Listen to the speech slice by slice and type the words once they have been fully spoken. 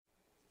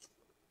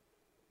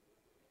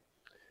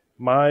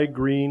My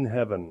green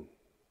heaven,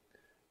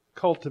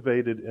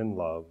 cultivated in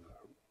love,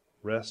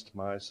 rest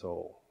my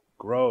soul.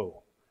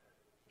 Grow,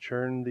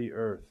 churn the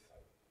earth,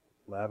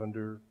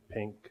 lavender,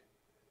 pink,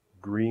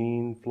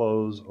 green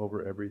flows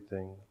over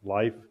everything.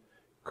 Life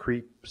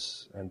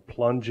creeps and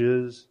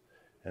plunges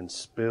and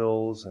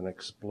spills and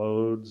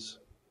explodes.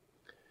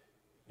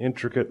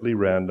 Intricately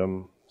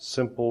random,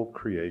 simple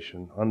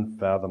creation,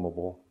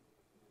 unfathomable.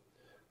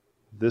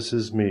 This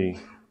is me.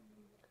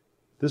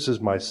 This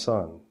is my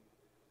sun.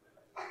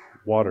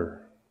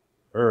 Water,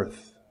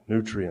 earth,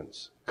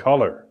 nutrients,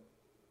 color.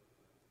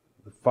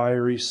 The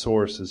fiery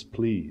source is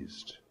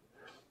pleased.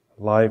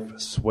 Life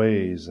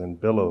sways and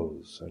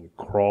billows and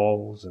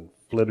crawls and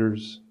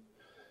flitters.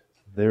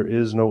 There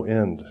is no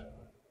end.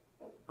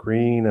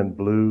 Green and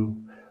blue,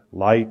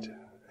 light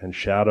and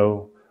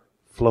shadow,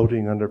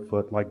 floating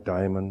underfoot like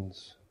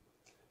diamonds.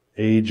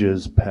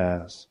 Ages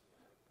pass.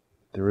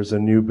 There is a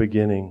new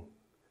beginning.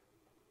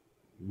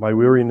 My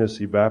weariness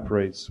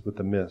evaporates with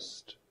the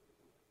mist.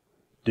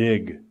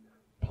 Dig,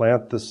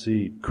 plant the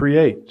seed,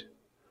 create.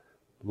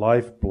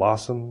 Life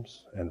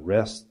blossoms and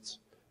rests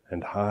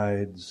and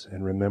hides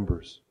and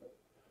remembers.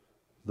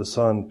 The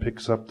sun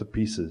picks up the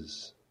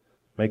pieces,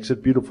 makes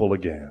it beautiful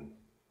again.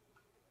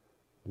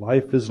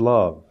 Life is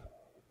love,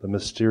 the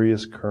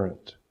mysterious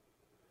current.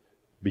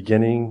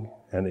 Beginning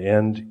and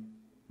end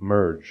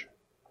merge.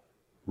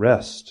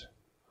 Rest.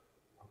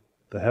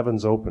 The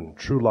heavens open,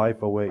 true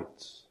life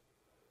awaits.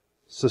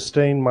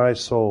 Sustain my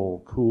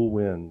soul, cool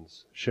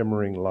winds,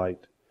 shimmering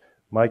light.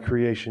 My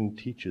creation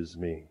teaches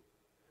me.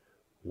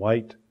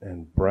 White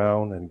and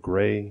brown and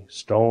gray,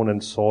 stone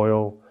and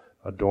soil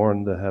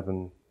adorn the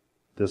heaven,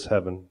 this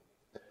heaven,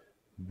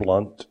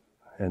 blunt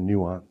and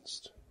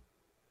nuanced.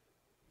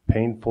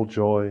 Painful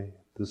joy,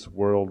 this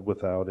world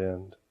without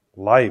end.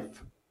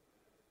 Life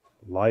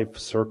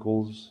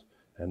circles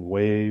and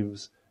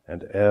waves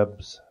and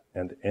ebbs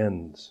and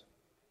ends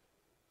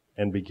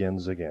and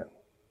begins again.